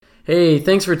Hey,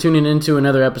 thanks for tuning in to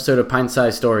another episode of Pint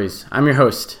Size Stories. I'm your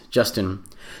host, Justin.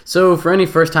 So, for any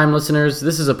first-time listeners,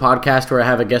 this is a podcast where I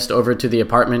have a guest over to the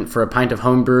apartment for a pint of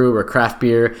homebrew or craft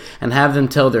beer and have them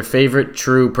tell their favorite,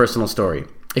 true, personal story.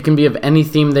 It can be of any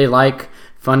theme they like,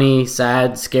 funny,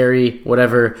 sad, scary,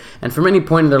 whatever, and from any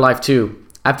point in their life too.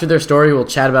 After their story, we'll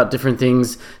chat about different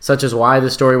things, such as why the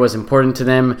story was important to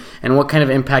them and what kind of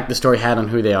impact the story had on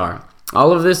who they are.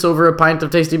 All of this over a pint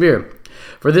of tasty beer.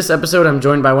 For this episode, I'm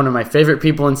joined by one of my favorite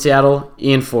people in Seattle,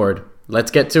 Ian Ford.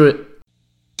 Let's get to it.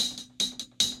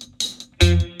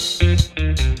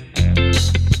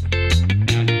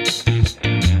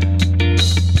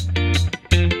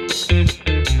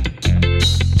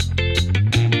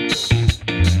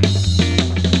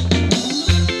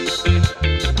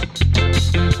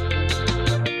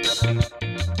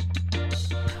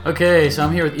 Okay, so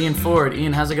I'm here with Ian Ford.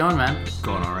 Ian, how's it going, man?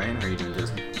 Going all right. How are you doing,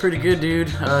 Justin? Pretty good, dude.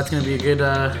 It's gonna be a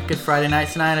good Friday night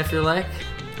tonight, I feel like.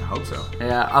 I hope so.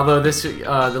 Yeah. Although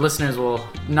the listeners will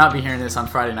not be hearing this on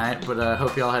Friday night, but I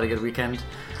hope you all had a good weekend.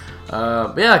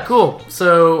 But yeah, cool.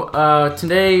 So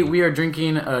today we are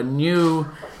drinking a new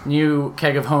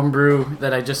keg of homebrew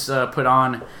that I just put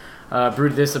on.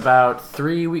 Brewed this about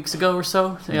 3 weeks ago or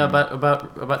so. Yeah,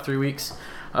 about 3 weeks.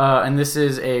 And this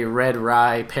is a red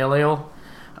rye pale ale.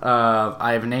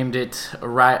 I've named it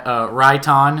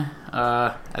Rye-ton,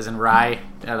 as in rye.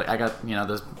 I got,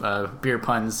 those beer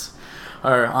puns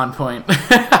are on point.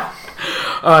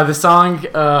 The song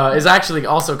is actually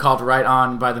also called Right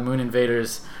On by the Moon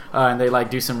Invaders, and they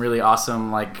do some really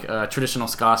awesome traditional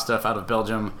ska stuff out of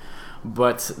Belgium.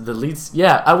 But the leads,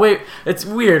 it's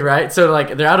weird, right? So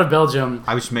they're out of Belgium.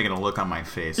 I was just making a look on my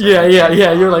face. Yeah.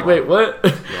 You're like, wait, what?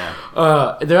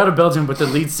 Yeah. They're out of Belgium, but the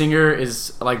lead singer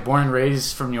is born and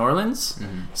raised from New Orleans.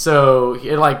 Mm-hmm. So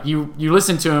it, you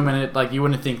listen to him and it you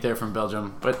wouldn't think they're from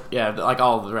Belgium, but yeah,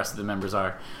 all the rest of the members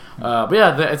are. But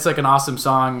yeah, it's an awesome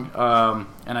song,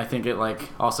 and I think it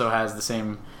also has the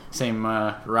same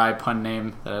rye pun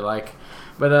name that I like.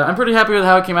 But I'm pretty happy with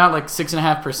how it came out,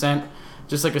 6.5%.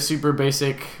 Just a super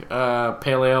basic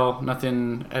pale ale.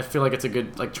 Nothing. I feel like it's a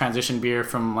good transition beer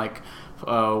from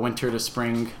winter to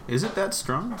spring. Is it that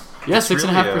strong? Yeah,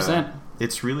 6.5%.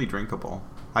 It's really drinkable.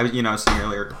 I was saying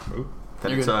earlier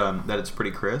that it's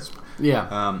pretty crisp.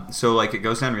 Yeah. So it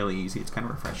goes down really easy. It's kind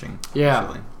of refreshing. Yeah.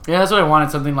 Actually. Yeah, that's what I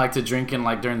wanted. Something to drink in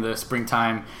during the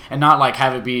springtime, and not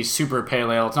have it be super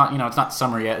pale ale. It's not it's not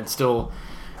summer yet. It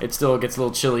still gets a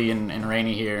little chilly and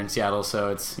rainy here in Seattle,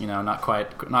 so it's not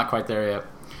quite there yet.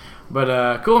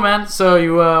 But cool, man. So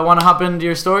you want to hop into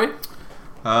your story?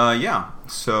 Yeah.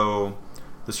 So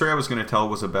the story I was going to tell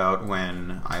was about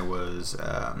when I was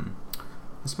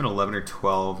it's been 11 or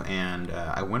 12, and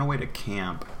I went away to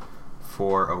camp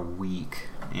for a week,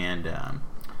 and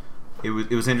it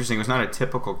was interesting. It was not a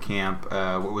typical camp.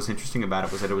 What was interesting about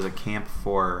it was that it was a camp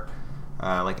for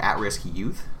at-risk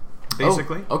youth.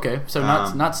 Basically. Oh, okay. So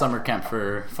not summer camp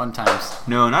for fun times.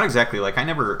 No, not exactly. I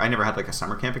never had a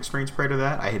summer camp experience prior to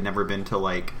that. I had never been to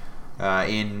I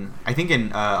think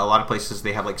in a lot of places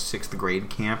they have 6th grade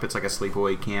camp. It's a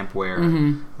sleepaway camp where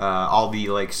all the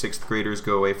 6th graders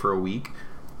go away for a week.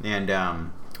 And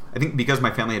I think because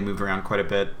my family had moved around quite a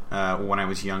bit when I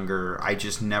was younger, I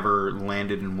just never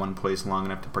landed in one place long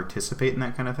enough to participate in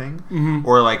that kind of thing. Mm-hmm.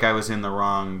 Or I was in the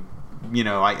wrong.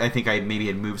 I think I maybe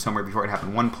had moved somewhere before it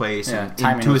happened one place and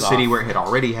into a city where it had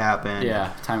already happened.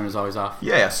 Yeah, timing was always off.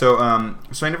 Yeah. So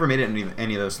I never made it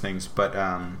any of those things, but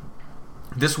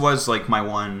this was my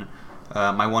one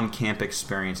camp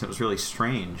experience. It was really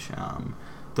strange.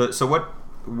 So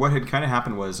what had kind of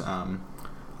happened was I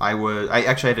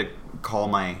actually had to call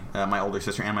my older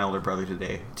sister and my older brother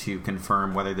today to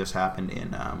confirm whether this happened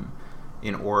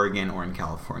in Oregon or in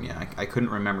California. I couldn't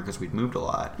remember because we'd moved a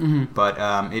lot. Mm-hmm. But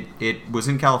it was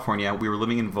in California. We were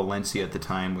living in Valencia at the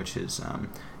time, which is,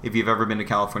 if you've ever been to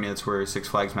California, that's where Six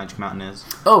Flags Magic Mountain is.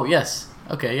 Oh, yes.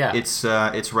 Okay, yeah. It's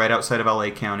right outside of LA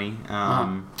County,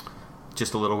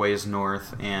 just a little ways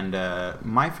north. And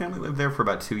my family lived there for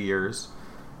about 2 years.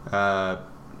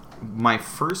 My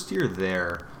first year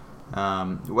there,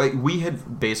 we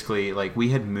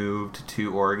had moved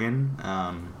to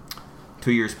Oregon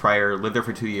 2 years prior, lived there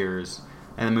for 2 years,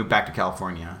 and then moved back to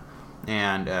California.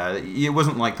 And it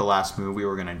wasn't the last move we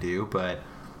were going to do, but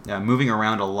moving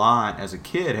around a lot as a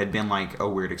kid had been a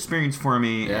weird experience for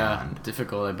me. Yeah, and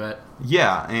difficult, I bet.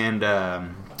 Yeah, and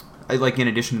in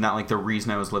addition to that, the reason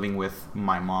I was living with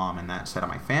my mom and that side of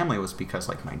my family was because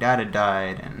my dad had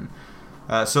died, and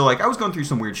so I was going through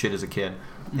some weird shit as a kid.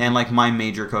 And like my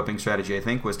major coping strategy, I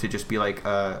think, was to just be like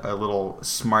a little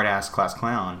smart ass class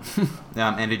clown,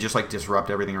 and to just like disrupt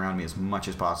everything around me as much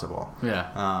as possible.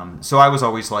 Yeah. So I was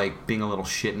always like being a little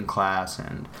shit in class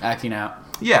and Acting out.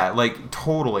 yeah, like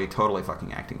totally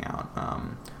fucking acting out.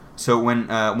 So when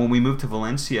we moved to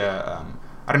Valencia,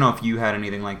 I don't know if you had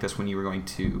anything like this when you were going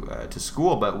to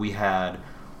school, but we had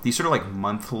these sort of like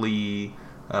monthly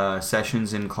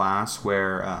sessions in class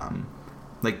where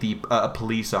like a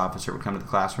police officer would come to the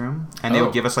classroom and they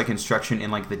would give us like instruction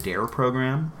in like the DARE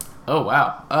program. Oh,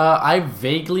 wow. I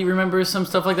vaguely remember some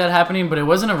stuff like that happening, but it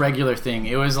wasn't a regular thing.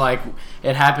 It was like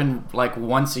it happened like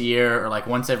once a year or like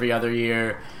once every other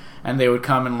year, and they would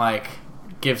come and like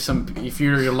give some. If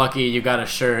you're lucky, you got a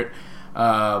shirt.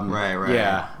 Right.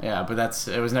 Yeah. But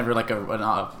it was never like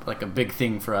a big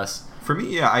thing for us. For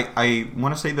me, yeah, I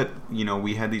want to say that, you know,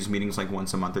 we had these meetings like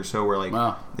once a month or so where like,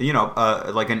 Wow. you know,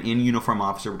 like an in-uniform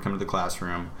officer would come to the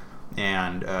classroom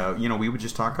and, you know, we would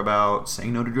just talk about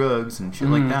saying no to drugs and shit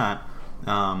like that.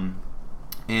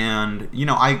 And, you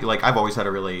know, I've always had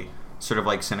a really sort of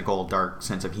like cynical, dark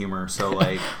sense of humor. So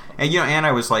like, and, you know, and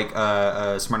I was like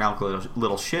a smart aleck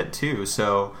little shit too.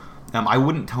 So I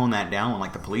wouldn't tone that down when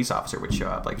like the police officer would show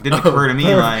up. Like it didn't occur to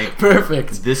me like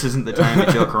perfect. This isn't the time to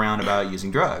joke around about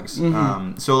using drugs.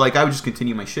 So like I would just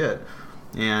continue my shit,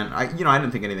 and I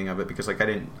didn't think anything of it because like I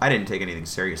didn't take anything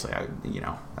seriously.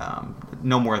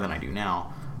 No more than I do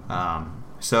now.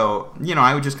 So you know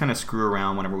I would just kind of screw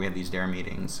around whenever we had these DARE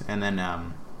meetings, and then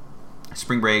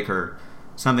spring break or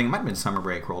something, it might have been summer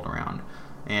break, rolled around,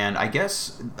 and I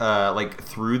guess like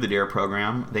through the DARE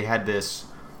program they had this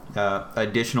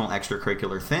additional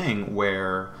extracurricular thing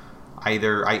where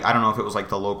either I don't know if it was like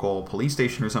the local police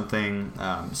station or something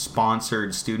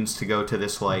sponsored students to go to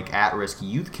this like at-risk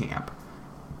youth camp,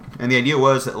 and the idea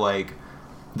was that like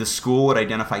the school would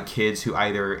identify kids who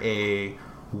either A,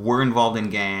 were involved in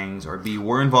gangs, or B,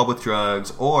 were involved with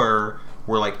drugs, or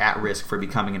were like at risk for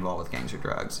becoming involved with gangs or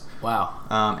drugs.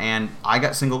 Wow. And I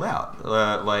got singled out.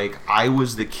 Like I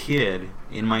was the kid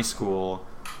in my school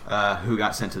who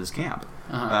got sent to this camp.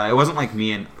 It wasn't like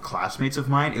me and classmates of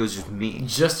mine. It was just me.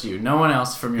 Just you. No one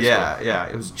else from your school. Yeah.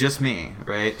 It was just me,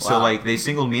 right? Wow. So, like, they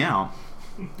singled me out.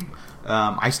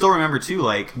 I still remember, too,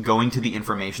 like, going to the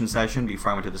information session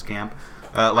before I went to this camp.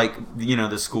 Like, you know,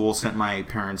 the school sent my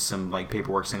parents some, like,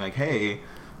 paperwork saying, like, hey,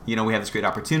 you know, we have this great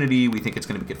opportunity. We think it's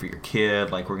going to be good for your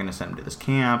kid. Like, we're going to send him to this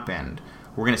camp, and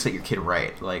we're going to set your kid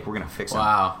right. Like, we're going to fix him,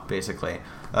 basically.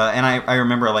 And I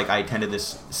remember, like, I attended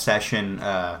this session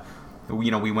you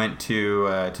know, we went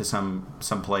to some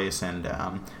place, and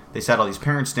they sat all these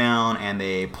parents down, and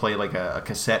they played like a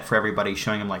cassette for everybody,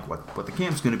 showing them like what the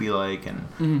camp's going to be like,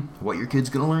 and what your kid's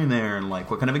going to learn there, and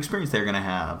like what kind of experience they're going to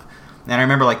have. And I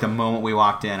remember like the moment we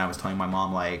walked in, I was telling my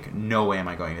mom like, no way am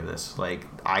I going to this. Like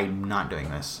I'm not doing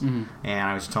this. And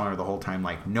I was telling her the whole time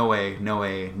like, no way, no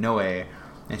way, no way.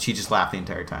 And she just laughed the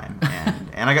entire time.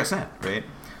 And I got sent, right?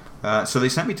 So they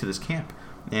sent me to this camp,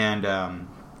 and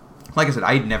like I said,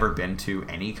 I had never been to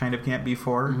any kind of camp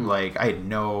before. Like, I had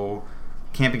no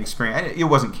camping experience. It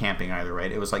wasn't camping either,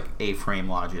 right? It was like A-frame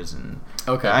lodges, and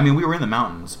I mean, we were in the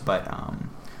mountains, but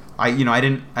I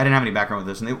didn't have any background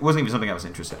with this, and it wasn't even something I was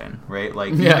interested in, right?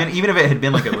 Like, even if it had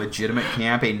been like a legitimate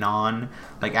camp, a non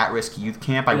like at-risk youth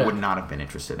camp, I would not have been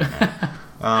interested in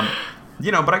it.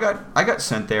 You know, but I got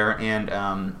sent there, and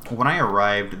when I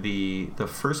arrived, the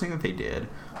first thing that they did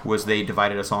was they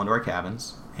divided us all into our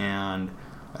cabins, and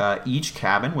each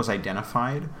cabin was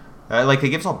identified, like they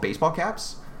gave us all baseball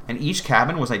caps, and each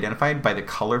cabin was identified by the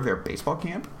color of their baseball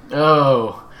cap.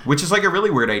 Oh. Which is like a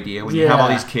really weird idea when you have all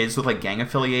these kids with like gang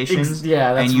affiliations,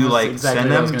 that's and you like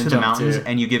exactly send them to the mountains, to.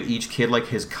 and you give each kid like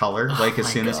his color, like as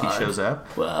soon as he shows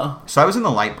up. Wow. So I was in the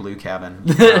light blue cabin.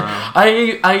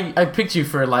 I picked you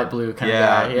for a light blue kind of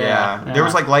guy. Yeah. There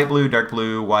was like light blue, dark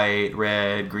blue, white,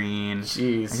 red, green.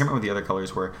 Jeez. I can't remember what the other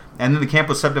colors were. And then the camp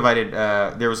was subdivided.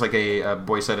 There was like a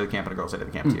boy side of the camp and a girl side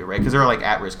of the camp too, right? Because there were like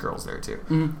at-risk girls there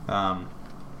too.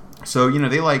 So you know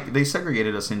they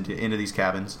segregated us into these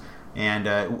cabins. And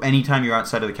anytime you're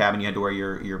outside of the cabin, you had to wear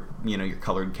your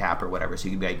colored cap or whatever, so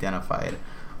you could be identified.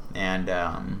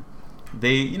 And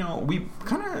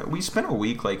we spent a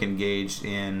week like engaged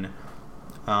in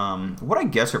what I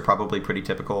guess are probably pretty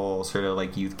typical sort of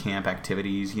like youth camp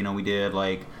activities. You know, we did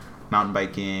like mountain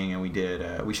biking, and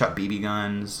we shot BB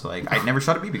guns. Like I'd never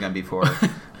shot a BB gun before.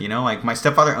 You know, like my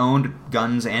stepfather owned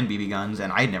guns and BB guns,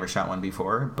 and I'd never shot one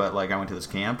before. But like I went to this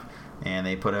camp, and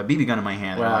they put a BB gun in my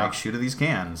hand, and like, shoot at these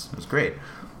cans. It was great.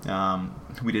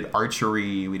 We did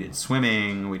archery, we did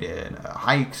swimming, we did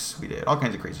hikes, we did all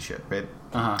kinds of crazy shit, right?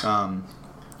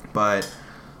 But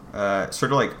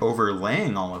sort of like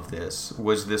overlaying all of this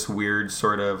was this weird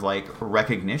sort of like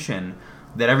recognition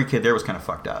that every kid there was kind of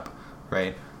fucked up,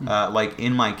 right? Like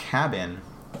in my cabin,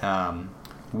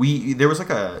 there was like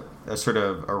a sort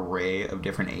of array of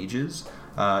different ages.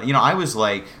 I must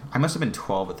have been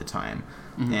 12 at the time,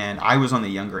 and I was on the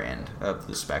younger end of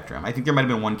the spectrum. I think there might have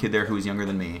been one kid there who was younger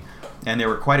than me, and there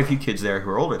were quite a few kids there who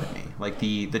were older than me. Like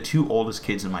the two oldest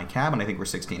kids in my cabin, I think, were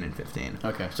 16 and 15.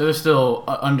 Okay, so they're still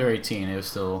under 18. It was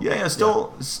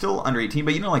still still under 18.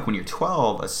 But like when you're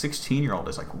 12, a 16-year-old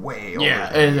is like way older.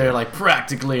 Yeah, and they're like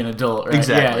practically an adult, right?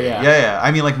 Exactly. Yeah.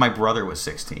 I mean, like my brother was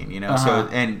 16, so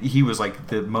and he was like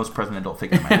the most present adult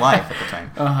figure in my life at the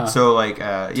time. So like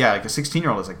like a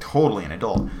 16-year-old is like totally an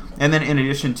adult. And then in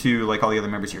addition to like all the other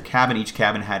members of your cabin, each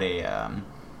cabin had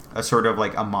a sort of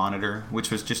like a monitor,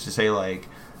 which was just to say like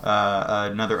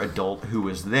another adult who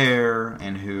was there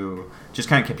and who just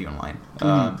kind of kept you in line.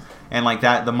 And like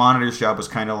that, the monitor's job was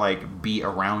kind of like be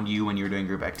around you when you were doing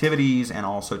group activities, and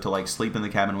also to like sleep in the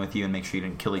cabin with you and make sure you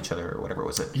didn't kill each other or whatever it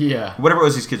was. Whatever it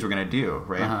was these kids were gonna do,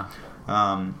 right?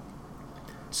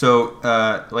 So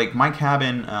like my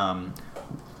cabin,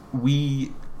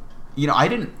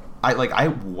 I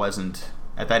wasn't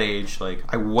at that age, like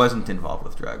I wasn't involved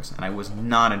with drugs, and I was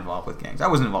not involved with gangs. I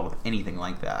wasn't involved with anything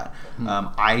like that.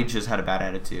 I just had a bad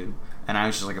attitude, and I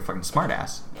was just like a fucking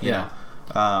smartass, you know.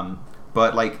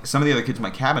 But like some of the other kids in my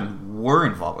cabin were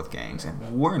involved with gangs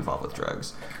and were involved with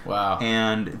drugs. Wow.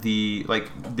 And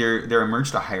there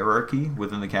emerged a hierarchy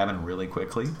within the cabin really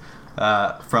quickly.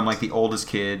 From like the oldest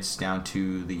kids down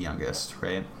to the youngest,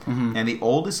 right? And the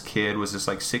oldest kid was this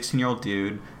like 16-year-old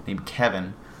dude named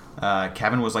Kevin.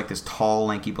 Kevin was like this tall,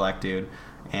 lanky black dude,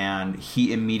 and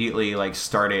he immediately like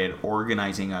started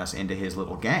organizing us into his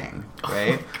little gang,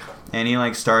 right? And he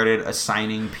like started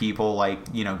assigning people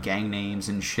like, gang names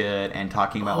and shit, and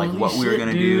talking about like what we were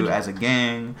gonna do as a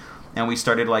gang. And we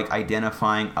started like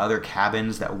identifying other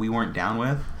cabins that we weren't down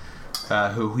with,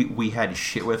 who we had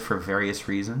shit with for various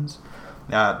reasons.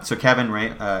 So Kevin,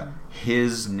 right?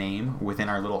 His name within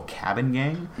our little cabin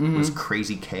gang was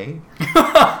Crazy K.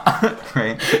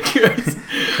 Right?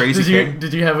 Crazy K.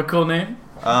 Did you have a cool name?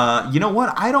 You know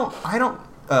what? I don't.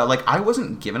 I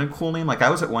wasn't given a cool name. Like I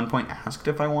was at one point asked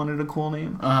if I wanted a cool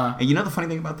name. And the funny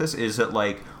thing about this is that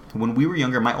like when we were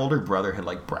younger, my older brother had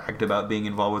like bragged about being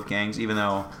involved with gangs, even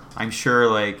though I'm sure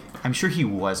he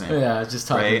wasn't. Yeah, just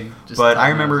talking. Right? But I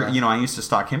remember, I used to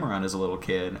stalk him around as a little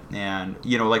kid, and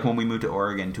like when we moved to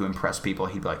Oregon to impress people,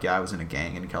 he'd be like, "Yeah, I was in a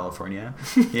gang in California,"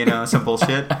 some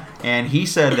bullshit. And he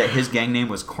said that his gang name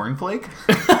was Cornflake.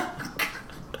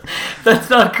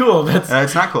 That's not cool. It's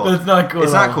not cool. That's not cool.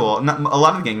 It's not cool. A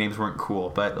lot of the gang names weren't cool,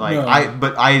 but like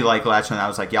I like latched on. I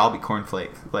was like, yeah, I'll be Cornflake.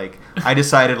 Like I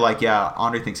decided, like, yeah,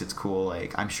 Andre thinks it's cool.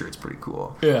 Like I'm sure it's pretty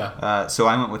cool. Yeah. So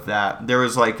I went with that. There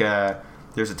was like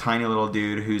there's a tiny little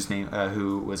dude whose name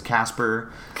who was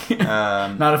Casper.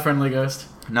 Not a friendly ghost.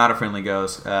 Not a friendly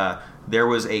ghost. There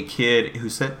was a kid who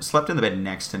slept in the bed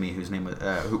next to me whose name was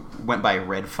who went by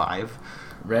Red 5.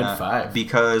 Red 5.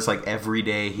 Because like every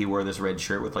day he wore this red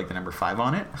shirt with like the number 5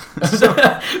 on it.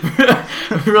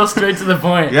 Real straight to the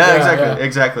point. Yeah,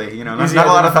 exactly. Not a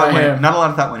lot of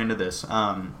thought went into this.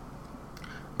 But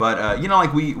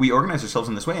like we organized ourselves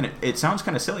in this way, and it sounds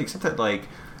kind of silly, except that like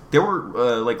there were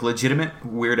like legitimate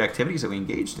weird activities that we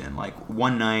engaged in. Like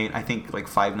one night, I think like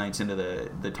 5 nights into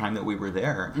the time that we were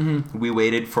there, we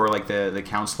waited for like the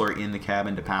counselor in the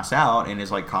cabin to pass out in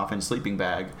his like coffin sleeping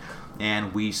bag.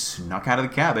 And we snuck out of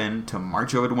the cabin to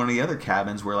march over to one of the other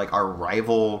cabins where like our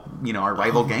rival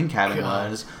gang cabin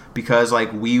was, because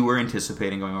like we were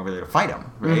anticipating going over there to fight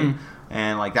them, right?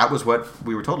 And like that was what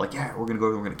we were told. Like, yeah, we're gonna go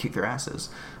over, we're gonna kick their asses.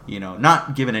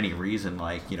 Not given any reason.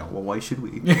 Like, well, why should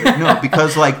we? Like, no,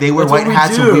 because like they wear white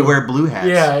hats and we wear blue hats.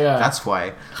 Yeah. That's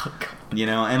why.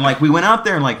 And like we went out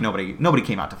there and like nobody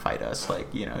came out to fight us.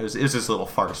 Like, it was this little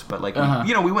farce. But like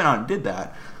we went out and did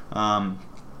that.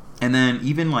 And then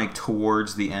even like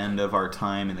towards the end of our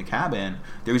time in the cabin,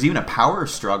 there was even a power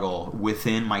struggle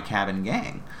within my cabin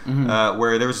gang,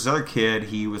 where there was this other kid.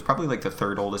 He was probably like the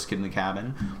third oldest kid in the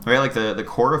cabin, right? Like the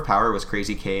core of power was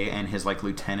Crazy K and his like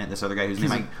lieutenant, this other guy whose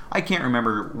name I can't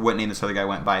remember what name this other guy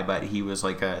went by, but he was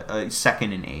like a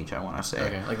second in age, I want to say.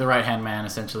 Okay, like the right hand man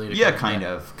essentially. Yeah, kind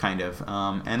of.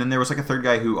 And then there was like a third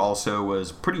guy who also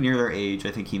was pretty near their age.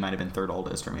 I think he might have been third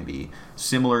oldest or maybe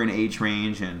similar in age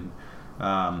range. And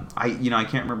I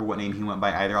can't remember what name he went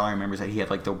by either. All I remember is that he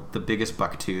had like the biggest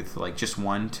buck tooth, like just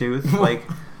one tooth, like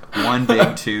one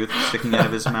big tooth sticking out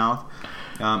of his mouth.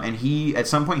 And he, at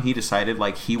some point, he decided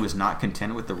like he was not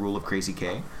content with the rule of Crazy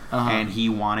K, and he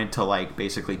wanted to like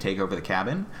basically take over the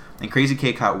cabin. And Crazy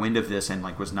K caught wind of this and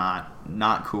like was not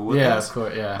cool with this. Yeah, of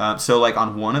course, yeah. So like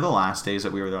on one of the last days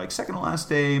that we were there, like second to last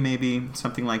day, maybe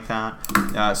something like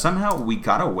that. Somehow we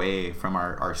got away from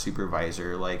our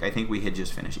supervisor. Like I think we had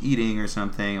just finished eating or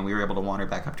something, and we were able to wander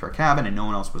back up to our cabin, and no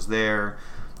one else was there.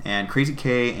 And Crazy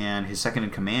K and his second in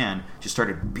command just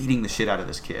started beating the shit out of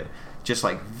this kid, just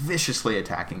like viciously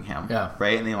attacking him. Yeah.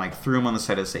 Right, and they like threw him on the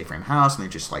side of the safe frame house, and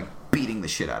they're just like beating the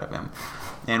shit out of him.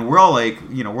 And we're all like,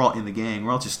 we're all in the gang.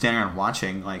 We're all just standing around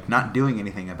watching, like not doing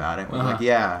anything about it. We're like,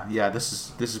 yeah,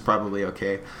 this is probably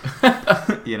okay,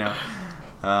 But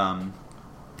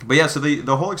yeah, so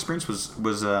the whole experience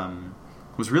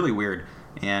was really weird,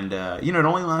 and it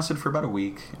only lasted for about a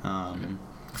week.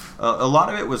 A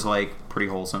lot of it was like pretty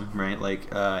wholesome, right?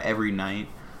 Like every night,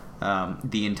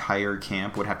 the entire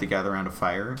camp would have to gather around a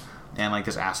fire. And like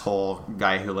this asshole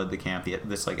guy who led the camp,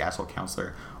 this like asshole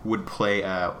counselor, would play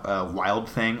a Wild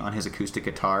Thing on his acoustic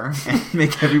guitar and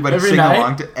make everybody sing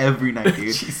along to every night,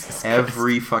 dude.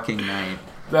 Every fucking night.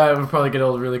 That would probably get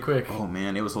old really quick. Oh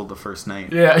man, it was old the first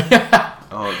night. Yeah.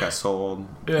 Oh, it got so old.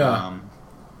 Yeah.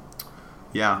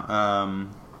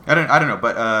 I don't know,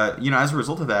 but as a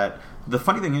result of that, the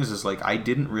funny thing is like I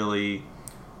didn't really.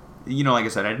 Like I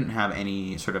said, I didn't have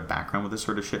any sort of background with this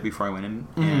sort of shit before I went in,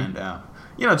 and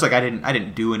it's like I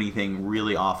didn't do anything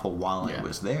really awful while I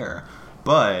was there,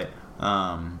 but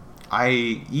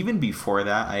I even before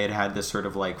that I had this sort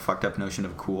of like fucked up notion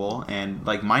of cool, and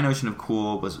like my notion of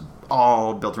cool was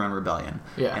all built around rebellion,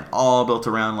 and all built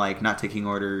around like not taking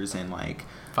orders and like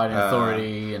fighting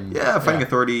authority and fighting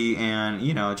authority, and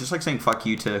just like saying fuck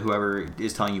you to whoever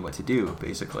is telling you what to do,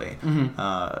 basically. From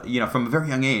a very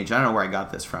young age, I don't know where I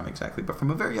got this from exactly, but from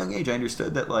a very young age I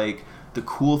understood that like the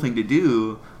cool thing to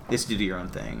do is to do your own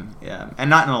thing, and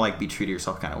not in a like be true to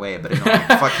yourself kind of way, but in a like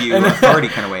fuck you authority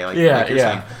kind of way, like you're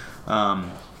saying.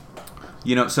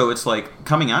 So it's like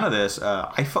coming out of this,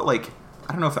 I felt like,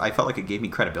 I don't know if I felt like it gave me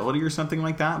credibility or something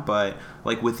like that, but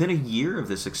like within a year of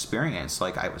this experience,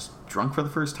 like I was drunk for the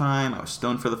first time, I was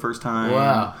stoned for the first time.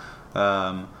 Wow.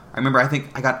 I remember I think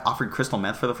I got offered crystal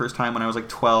meth for the first time when I was like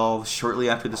 12, shortly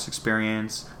after this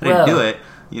experience. I didn't do it,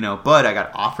 but I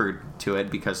got offered to it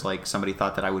because like somebody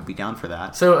thought that I would be down for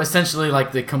that. So essentially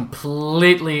like the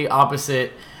completely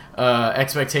opposite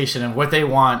expectation of what they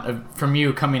want from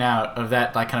you coming out of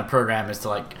that like kind of program is to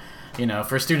like,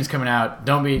 for students coming out,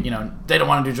 don't be, they don't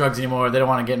want to do drugs anymore, they don't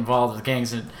want to get involved with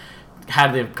gangs, and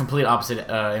had the complete opposite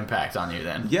impact on you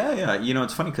then. Yeah.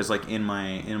 It's funny because like in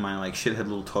my like shithead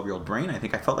little 12-year-old brain, I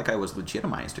think I felt like I was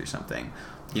legitimized or something.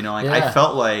 I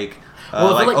felt like,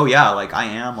 like I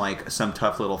am like some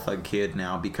tough little thug kid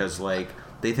now because like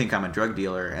they think I'm a drug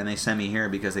dealer and they send me here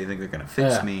because they think they're gonna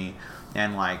fix me.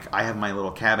 And like I have my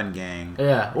little cabin gang.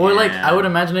 Yeah. Well, like I would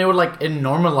imagine it would like it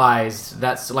normalized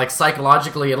that, like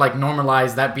psychologically it like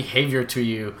normalized that behavior to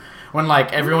you when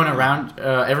like everyone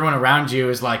around you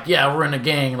is like, yeah, we're in a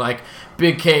gang, like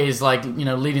Big K is like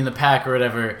leading the pack or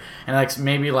whatever, and like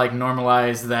maybe like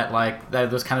normalize that like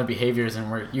those kind of behaviors,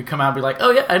 and where you come out and be like,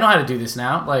 oh yeah, I know how to do this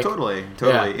now. Like totally.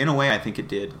 Yeah. In a way, I think it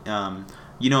did. And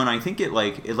I think it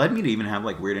led me to even have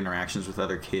like weird interactions with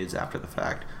other kids after the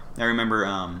fact. I remember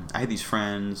I had these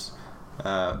friends, when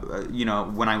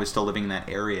I was still living in that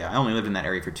area. I only lived in that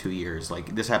area for 2 years.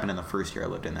 Like, this happened in the first year I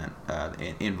lived in that,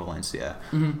 in Valencia.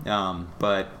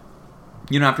 But,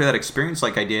 after that experience,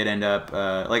 like, I did end up,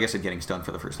 like I said, getting stoned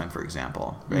for the first time, for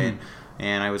example, right?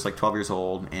 And I was, like, 12 years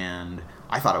old, and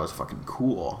I thought I was fucking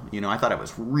cool. I thought I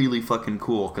was really fucking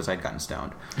cool because I'd gotten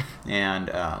stoned.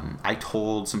 And I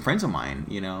told some friends of mine,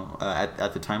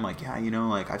 at the time, like, yeah,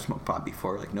 like, I've smoked pot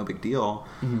before, like, no big deal.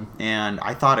 And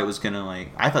I thought it was going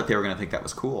to, I thought they were going to think that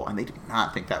was cool. And they did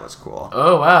not think that was cool.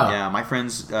 Oh, wow. Yeah, my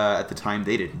friends at the time,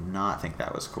 they did not think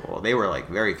that was cool. They were, like,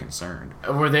 very concerned.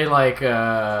 Were they, like...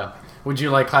 would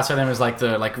you like classify them as like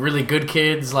the like really good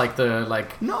kids, like the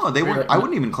like? No, they weren't. I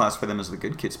wouldn't even classify them as the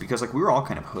good kids because like we were all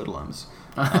kind of hoodlums.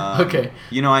 Okay.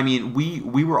 I mean,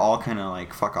 we were all kind of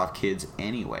like fuck off kids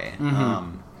anyway.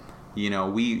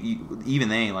 We even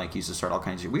they like used to start all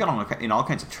kinds of. We got in all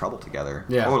kinds of trouble together.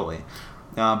 Yeah. Totally.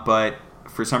 But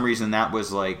for some reason that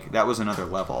was another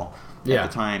level at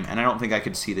the time, and I don't think I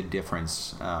could see the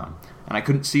difference. And I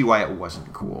couldn't see why it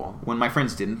wasn't cool. When my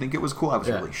friends didn't think it was cool, I was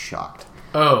really shocked.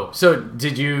 Oh, so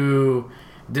did you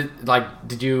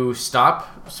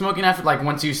stop smoking after, like,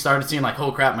 once you started seeing, like,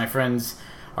 oh crap, my friends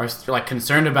are, like,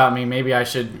 concerned about me, maybe I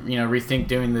should, rethink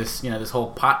doing this, this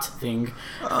whole pot thing?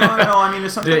 No, I mean,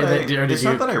 it's not that I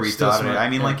rethought it. I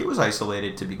mean, like, it was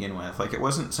isolated to begin with. Like, it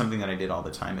wasn't something that I did all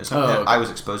the time. It's something that I was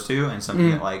exposed to, and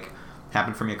something that, like,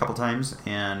 happened for me a couple times,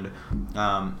 and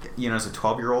as a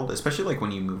 12-year-old, especially like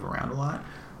when you move around a lot,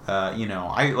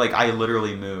 I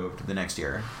literally moved the next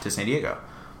year to San Diego.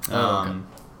 Okay.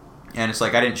 And it's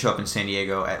like I didn't show up in San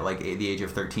Diego at like the age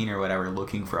of 13 or whatever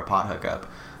looking for a pot hookup.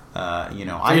 So you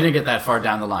didn't get that far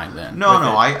down the line then? No.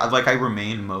 I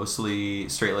remained mostly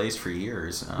straight-laced for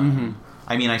years.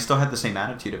 I mean, I still had the same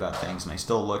attitude about things, and I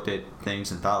still looked at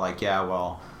things and thought like, yeah,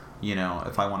 well,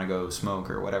 if I want to go smoke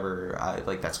or whatever,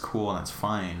 that's cool and that's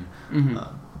fine. And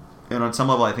on some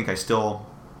level, I think I still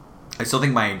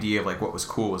think my idea of like what was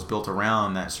cool was built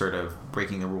around that sort of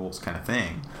breaking the rules kind of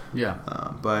thing. Yeah.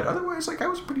 But otherwise, like I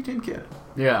was a pretty tame kid.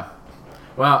 Yeah.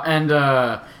 Wow.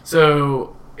 And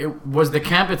so was the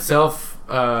camp itself?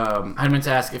 I meant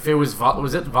to ask if it was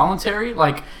it voluntary?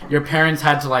 Like your parents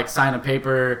had to like sign a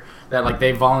paper that like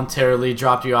they voluntarily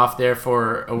dropped you off there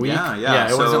for a week. Yeah.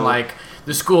 It wasn't like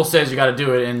the school says you got to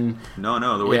do it. And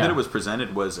no. The way that it was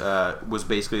presented was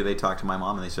basically they talked to my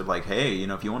mom and they said like, hey,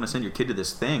 if you want to send your kid to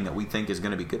this thing that we think is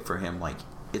going to be good for him, like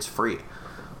it's free.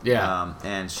 Yeah.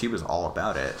 And she was all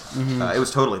about it. It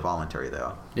was totally voluntary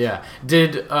though. Yeah.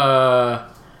 Did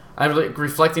I'm like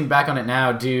reflecting back on it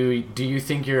now. Do you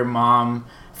think your mom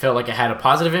felt like it had a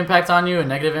positive impact on you, a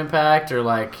negative impact, or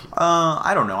like?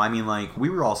 I don't know. I mean, like we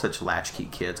were all such latchkey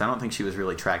kids. I don't think she was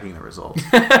really tracking the results.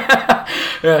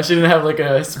 Yeah, she didn't have like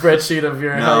a spreadsheet of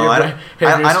your. No, I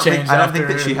don't think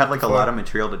that she had like before. a lot of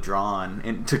material to draw on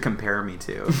and to compare me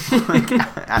to. Like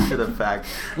after the fact,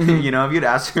 if you'd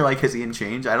asked her like, has Ian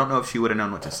changed? I don't know if she would have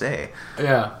known what to say.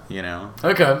 Yeah.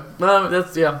 Okay. Well,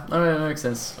 that's I mean, that makes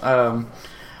sense.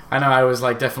 I know I was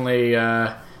like definitely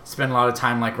spent a lot of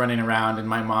time like running around, and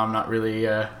my mom not really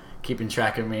keeping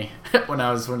track of me when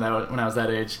I was that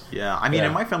age. Yeah, I mean,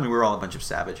 in my family we were all a bunch of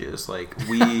savages. Like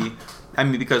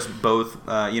because both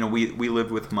we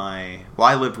lived with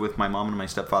I lived with my mom and my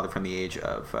stepfather from the age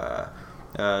of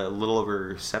a little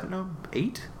over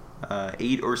 8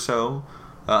 or so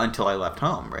until I left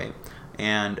home, right?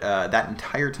 And that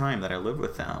entire time that I lived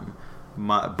with them,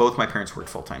 both my parents worked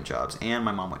full-time jobs, and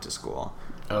my mom went to school.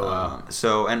 Oh, wow.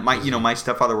 So, and my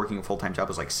stepfather working a full-time job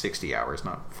was like 60 hours,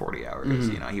 not 40 hours.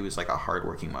 Mm-hmm. He was like a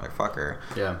hard-working motherfucker.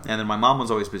 Yeah. And then my mom was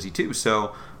always busy too.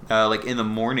 So, like in the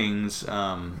mornings,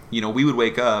 we would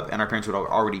wake up and our parents would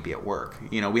already be at work.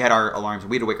 We had our alarms and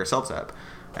we had to wake ourselves up.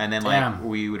 And then like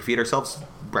we would feed ourselves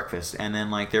breakfast. And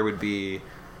then like there would be,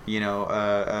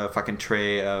 a fucking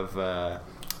tray of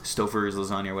Stouffer's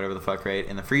lasagna or whatever the fuck, right,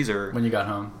 in the freezer. When you got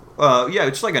home.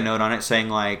 Just like a note on it saying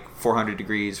like 400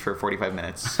 degrees for 45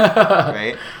 minutes,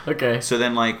 right? Okay. So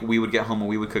then like we would get home and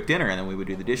we would cook dinner and then we would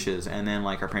do the dishes and then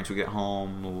like our parents would get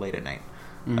home late at night.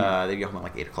 Mm-hmm. They'd get home at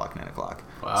like 8 o'clock, 9 o'clock.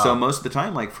 Wow. So most of the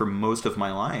time, like for most of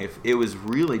my life, it was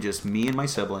really just me and my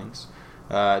siblings.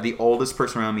 The oldest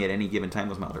person around me at any given time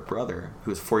was my older brother, who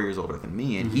was 4 years older than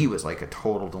me, and he was like a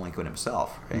total delinquent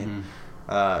himself, right?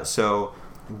 Mm-hmm. So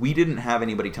we didn't have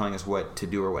anybody telling us what to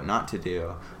do or what not to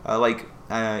do.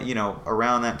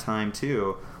 Around that time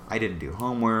too, I didn't do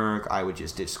homework. I would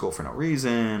just ditch school for no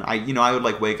reason. I would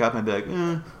like wake up and I'd be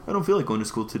like, I don't feel like going to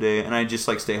school today, and I'd just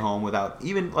like stay home without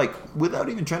even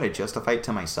trying to justify it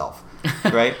to myself,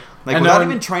 right? Like without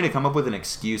even trying to come up with an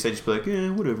excuse. I'd just be like,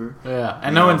 whatever. Yeah,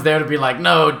 and no one's there to be like,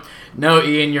 no,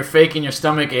 Ian, you're faking your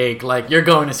stomach ache. Like you're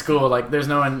going to school. Like there's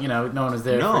no one, no one was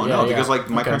there. Because like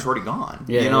my parents were already gone.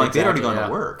 Yeah, they'd already gone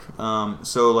to work.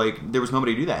 So like there was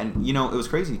nobody to do that, and it was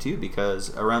crazy too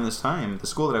because around this time, the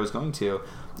school that I was going to,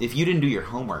 if you didn't do your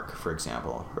homework, for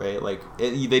example, right, like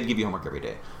they'd give you homework every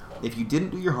day. If you didn't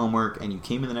do your homework and you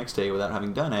came in the next day without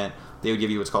having done it, they would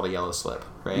give you what's called a yellow slip,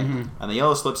 right? Mm-hmm. And the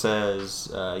yellow slip says,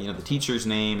 the teacher's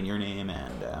name and your name,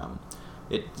 and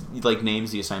it like names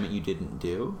the assignment you didn't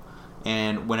do.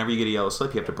 And whenever you get a yellow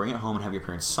slip, you have to bring it home and have your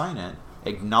parents sign it,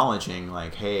 acknowledging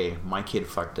like, hey, my kid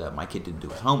fucked up, my kid didn't do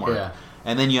his homework. Yeah.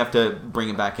 And then you have to bring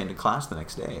it back into class the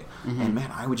next day. Mm-hmm. And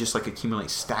man, I would just like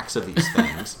accumulate stacks of these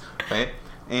things, right?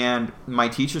 And my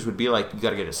teachers would be like, you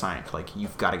got to get it signed. Like,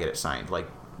 you've got to get it signed. Like,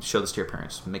 show this to your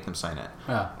parents, make them sign it.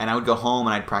 Yeah. And I would go home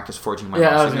and I'd practice forging my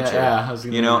mom's signature.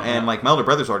 And like my older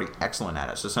brother's already excellent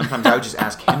at it, so sometimes I would just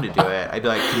ask him to do it. I'd be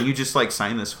like, can you just like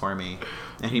sign this for me?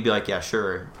 And he'd be like, yeah,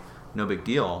 sure, no big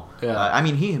deal. Yeah.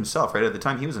 He himself, right at the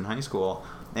time, he was in high school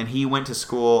and he went to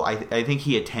school. I think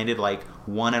he attended like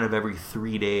 1 out of every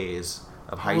 3 days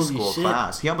of high school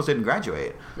class. He almost didn't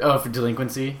graduate. Oh, for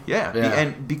delinquency? Yeah.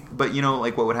 But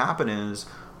like what would happen is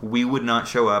we would not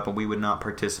show up and we would not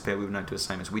participate. We would not do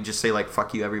assignments. We'd just say like,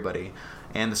 fuck you everybody.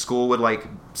 And the school would like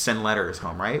send letters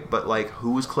home, right? But like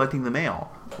who was collecting the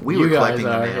mail? We were collecting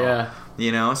the mail.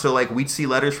 Yeah. So like we'd see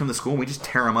letters from the school and we just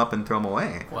tear them up and throw them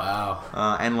away. Wow.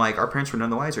 And like our parents were none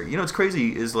the wiser. It's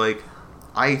crazy is like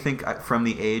I think from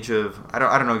the age of I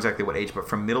don't know exactly what age, but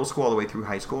from middle school all the way through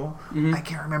high school, I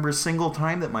can't remember a single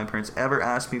time that my parents ever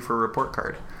asked me for a report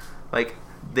card. Like,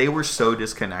 they were so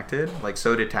disconnected, like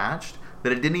so detached,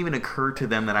 that it didn't even occur to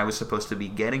them that I was supposed to be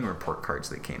getting report cards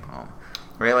that came home.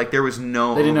 Right? Like, there was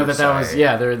no They didn't know oversight. that was...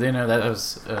 Yeah, they know that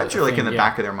was... I'm sure, like, in the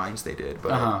back of their minds they did,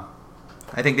 but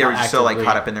I think they were Not just so, like, actively.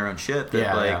 caught up in their own shit that,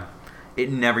 Yeah, like, yeah.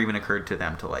 it never even occurred to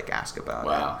them to, like, ask about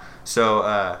Wow. it.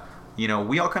 So, you know,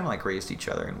 we all kind of, like, raised each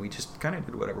other, and we just kind of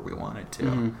did whatever we wanted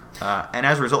to. And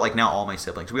as a result, like, now all my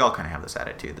siblings, we all kind of have this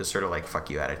attitude, this sort of, like, fuck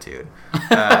you attitude,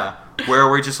 where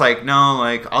we're just like, no,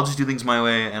 like, I'll just do things my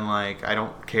way, and, like, I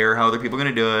don't care how other people are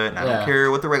going to do it, and I don't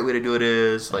care what the right way to do it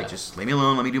is. Like, just leave me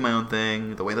alone, let me do my own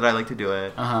thing, the way that I like to do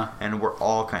it. And we're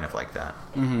all kind of like that.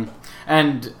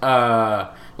 And,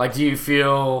 like, do you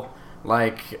feel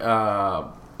like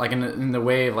in the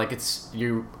way of, like,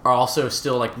 you are also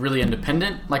still, like, really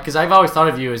independent? Like, because I've always thought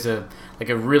of you as a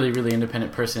really, really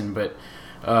independent person, but...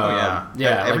 yeah.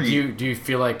 Like, do you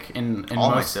feel like in all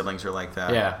most... my siblings are like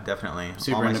that? Yeah. Definitely.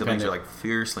 Super all my siblings independent. are, like,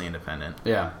 fiercely independent.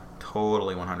 Yeah.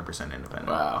 Totally 100% independent.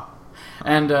 Wow.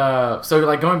 And so,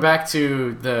 like, going back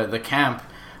to the camp,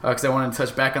 because I wanted to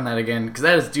touch back on that again, because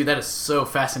that is so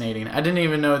fascinating. I didn't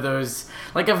even know those.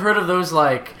 Like, I've heard of those,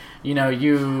 like, you know,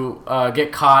 you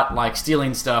get caught, like,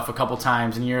 stealing stuff a couple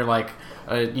times, and you're like,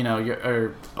 you know,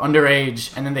 you're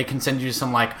underage, and then they can send you to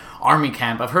some, like, army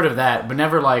camp. I've heard of that, but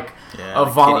never like a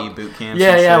kiddie boot camps.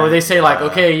 Yeah, where they say like,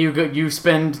 okay, you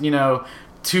spend, you know,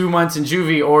 2 months in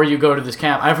juvie, or you go to this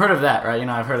camp. I've heard of that, right? You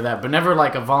know, I've heard of that, but never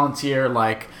like a volunteer,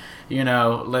 like, you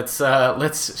know,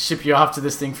 let's ship you off to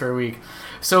this thing for a week.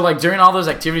 So, like, during all those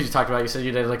activities you talked about, you said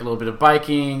you did like a little bit of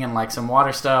biking and like some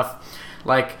water stuff.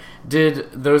 Like,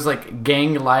 did those like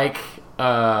gang-like,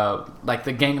 like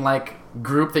the gang-like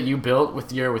group that you built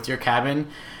with your cabin,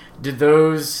 did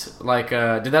those like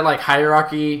did that like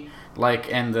hierarchy,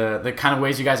 like, and the kind of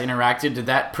ways you guys interacted, did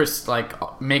that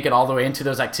like make it all the way into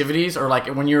those activities, or like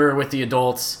when you were with the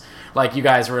adults, like you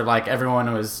guys were like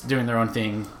everyone was doing their own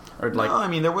thing? Or like, no, I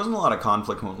mean, there wasn't a lot of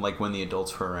conflict when the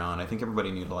adults were around. I think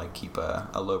everybody knew to like keep a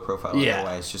low profile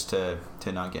otherwise, just to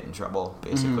not get in trouble,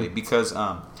 basically. Because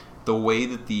the way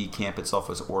that the camp itself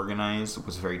was organized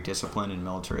was very disciplined and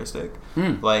militaristic.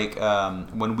 Like,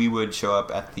 when we would show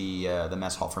up at the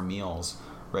mess hall for meals,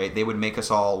 right, they would make us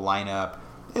all line up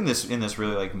in this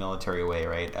really like military way,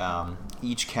 right?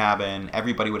 Each cabin,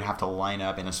 everybody would have to line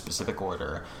up in a specific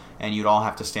order, and you'd all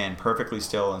have to stand perfectly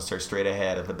still and stare straight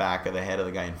ahead at the back of the head of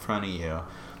the guy in front of you.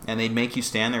 And they'd make you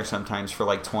stand there sometimes for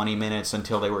like 20 minutes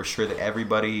until they were sure that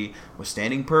everybody was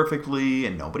standing perfectly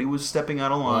and nobody was stepping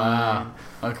out of line.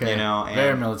 Wow. Okay. You know, and,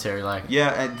 very military-like.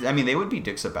 Yeah, I mean, they would be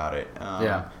dicks about it.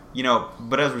 You know,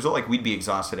 but as a result, like, we'd be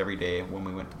exhausted every day when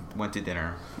we went to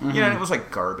dinner. You know, and it was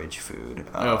like garbage food.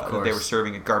 Of course. They were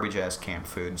serving a garbage-ass camp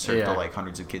food served to like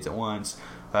hundreds of kids at once.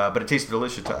 But it tasted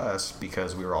delicious to us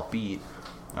because we were all beat.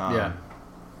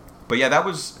 But yeah, that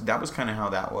was kind of how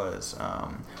that was.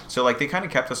 So like they kind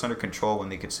of kept us under control when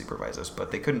they could supervise us,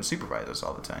 but they couldn't supervise us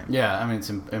all the time. Yeah, I mean it's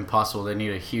impossible. They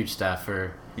need a huge staff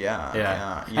for.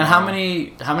 Yeah. And how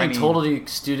many total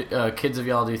kids of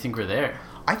y'all do you think were there?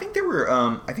 I think there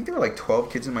were like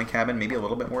 12 kids in my cabin, maybe a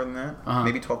little bit more than that,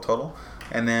 maybe 12 total.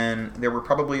 And then there were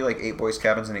probably like 8 boys'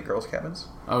 cabins and 8 girls' cabins.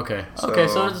 Okay.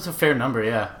 So it's a fair number,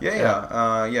 yeah.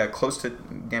 Yeah, close to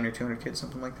damn near 200 kids,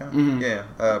 something like that.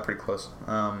 Yeah, pretty close.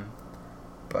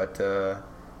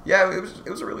 Yeah, it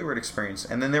was a really weird experience.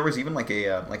 And then there was even like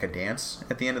a dance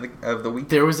at the end of the week.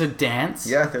 There was a dance?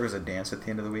 Yeah, there was a dance at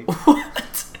the end of the week.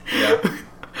 What? Yeah.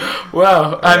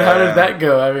 Wow. And how did that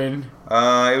go? I mean,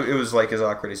 it was like as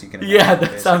awkward as you can imagine. Yeah,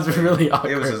 that sounds really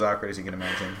awkward. It was as awkward as you can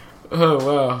imagine. Oh,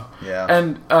 wow. Yeah.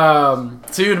 And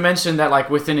so you had mentioned that like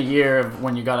within a year of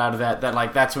when you got out of that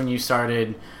like that's when you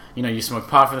started, you know, you smoked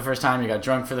pot for the first time, you got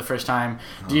drunk for the first time.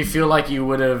 Do you feel like you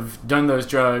would have done those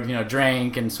drugs, you know,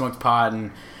 drank and smoked pot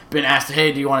and been asked,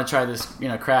 hey, do you want to try this, you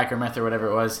know, crack or meth or whatever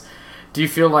it was? Do you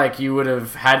feel like you would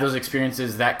have had those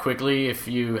experiences that quickly if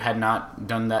you had not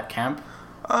done that camp?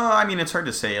 I mean, it's hard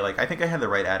to say. Like, I think I had the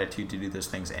right attitude to do those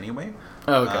things anyway.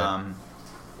 Oh, okay.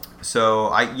 So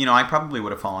I probably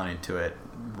would have fallen into it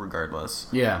regardless.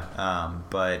 Yeah.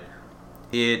 But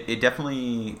it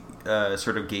definitely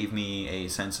sort of gave me a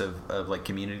sense of like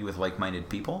community with like-minded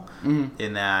people.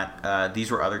 In that these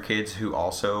were other kids who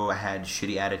also had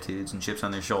shitty attitudes and chips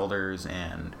on their shoulders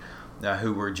and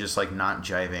who were just like not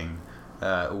jiving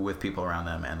with people around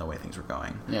them and the way things were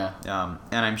going. Yeah.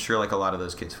 And I'm sure like a lot of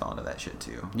those kids fell into that shit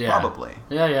too. Yeah. Probably.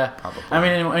 Yeah. Probably. I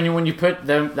mean, and when you put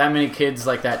that many kids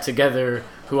like that together,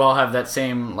 who all have that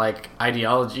same like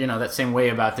ideology, that same way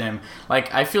about them,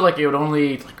 like I feel like it would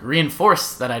only like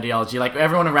reinforce that ideology. Like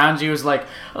everyone around you is like,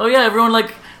 oh yeah,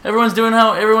 everyone's doing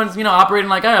how everyone's operating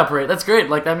like I operate. That's great.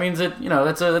 Like that means that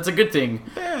that's a good thing.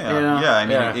 Yeah. I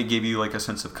mean, it gave you like a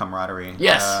sense of camaraderie.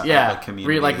 Yes. Like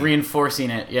community. Reinforcing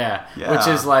it. Yeah. Which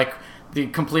is like the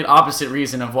complete opposite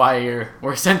reason of why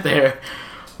we're sent there.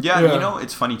 Yeah.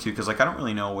 It's funny too because like I don't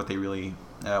really know what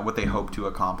they hope to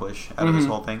accomplish out of this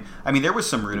whole thing. I mean, there was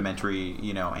some rudimentary,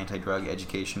 anti-drug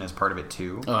education as part of it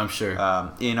too. Oh, I'm sure.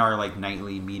 In our like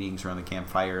nightly meetings around the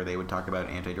campfire, they would talk about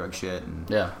anti-drug shit and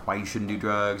why you shouldn't do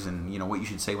drugs and what you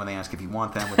should say when they ask if you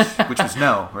want them, which was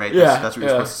no, right? That's what you're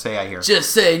supposed to say. I hear. Just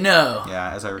say no.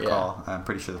 Yeah, as I recall, I'm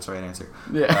pretty sure that's the right answer.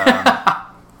 Yeah.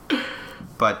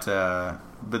 But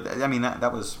I mean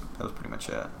that was pretty much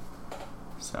it.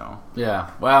 So yeah,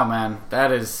 wow, man,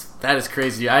 that is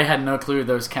crazy. I had no clue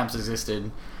those camps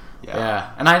existed.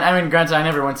 Yeah. And I mean, granted, I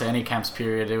never went to any camps.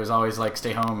 Period. It was always like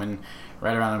stay home and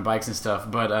ride around on bikes and stuff.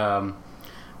 But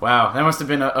wow, that must have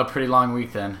been a pretty long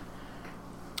week then.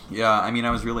 Yeah, I mean,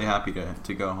 I was really happy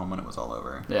to go home when it was all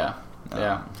over.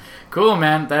 Yeah. Cool,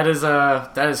 man. That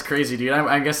is crazy, dude.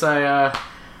 I guess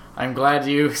I'm glad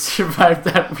you survived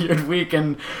that weird week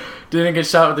and didn't get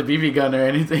shot with a BB gun or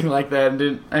anything like that, and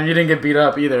you didn't get beat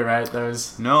up either, right? That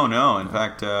was no. In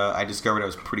fact, I discovered I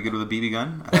was pretty good with a BB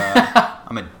gun.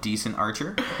 I'm a decent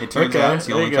archer. It turns out it's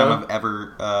the only time I've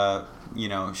ever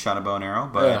shot a bow and arrow,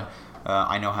 but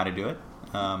I know how to do it.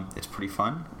 It's pretty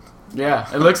fun. Yeah,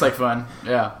 it looks like fun.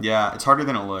 Yeah, it's harder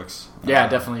than it looks. Yeah,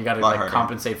 definitely. You got to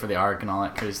compensate for the arc and all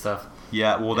that crazy stuff.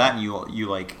 Yeah, well, that and you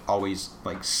like always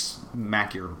like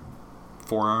smack your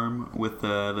forearm with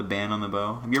the band on the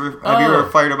bow. Have you ever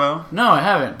fired a bow? No, I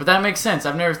haven't. But that makes sense.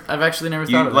 I've actually never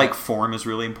thought of that. Like form is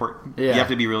really important. Yeah. You have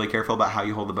to be really careful about how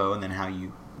you hold the bow and then how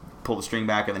you pull the string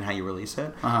back and then how you release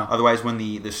it. Uh-huh. Otherwise, when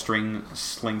the string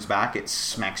slings back, it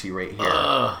smacks you right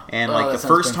here. And like the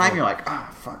first time you're like,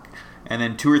 fuck. And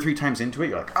then 2 or 3 times into it,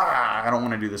 you're like, I don't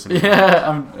want to do this anymore. Yeah,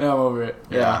 I'm over it.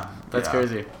 Yeah, that's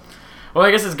crazy. Well,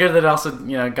 I guess it's good that it also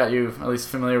got you at least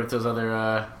familiar with those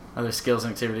other skills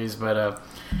and activities, but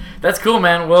that's cool,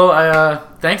 man. Well,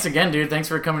 thanks again, dude. Thanks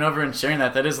for coming over and sharing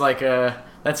that. That is like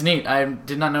that's neat. I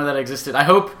did not know that existed. I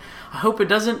hope it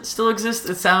doesn't still exist.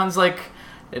 It sounds like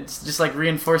it's just like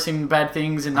reinforcing bad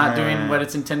things and not doing what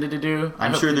it's intended to do.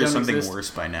 I'm sure there's something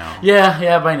worse by now.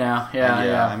 Yeah, by now.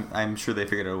 Yeah. I'm sure they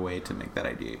figured out a way to make that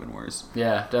idea even worse.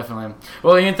 Yeah, definitely.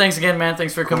 Well, Ian, thanks again, man.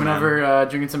 Thanks for coming over,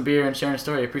 drinking some beer and sharing a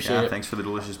story. I appreciate it. Thanks for the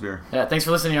delicious beer. Yeah, thanks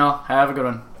for listening, y'all. Have a good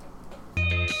one.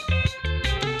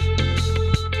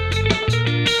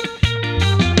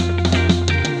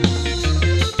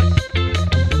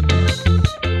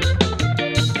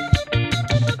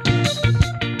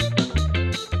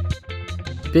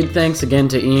 Big thanks again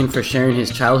to Ian for sharing his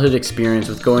childhood experience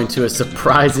with going to a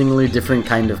surprisingly different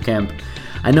kind of camp.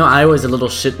 I know I was a little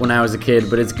shit when I was a kid,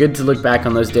 but it's good to look back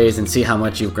on those days and see how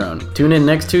much you've grown. Tune in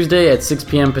next Tuesday at 6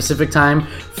 p.m. Pacific time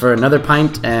for another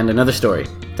pint and another story.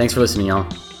 Thanks for listening, y'all.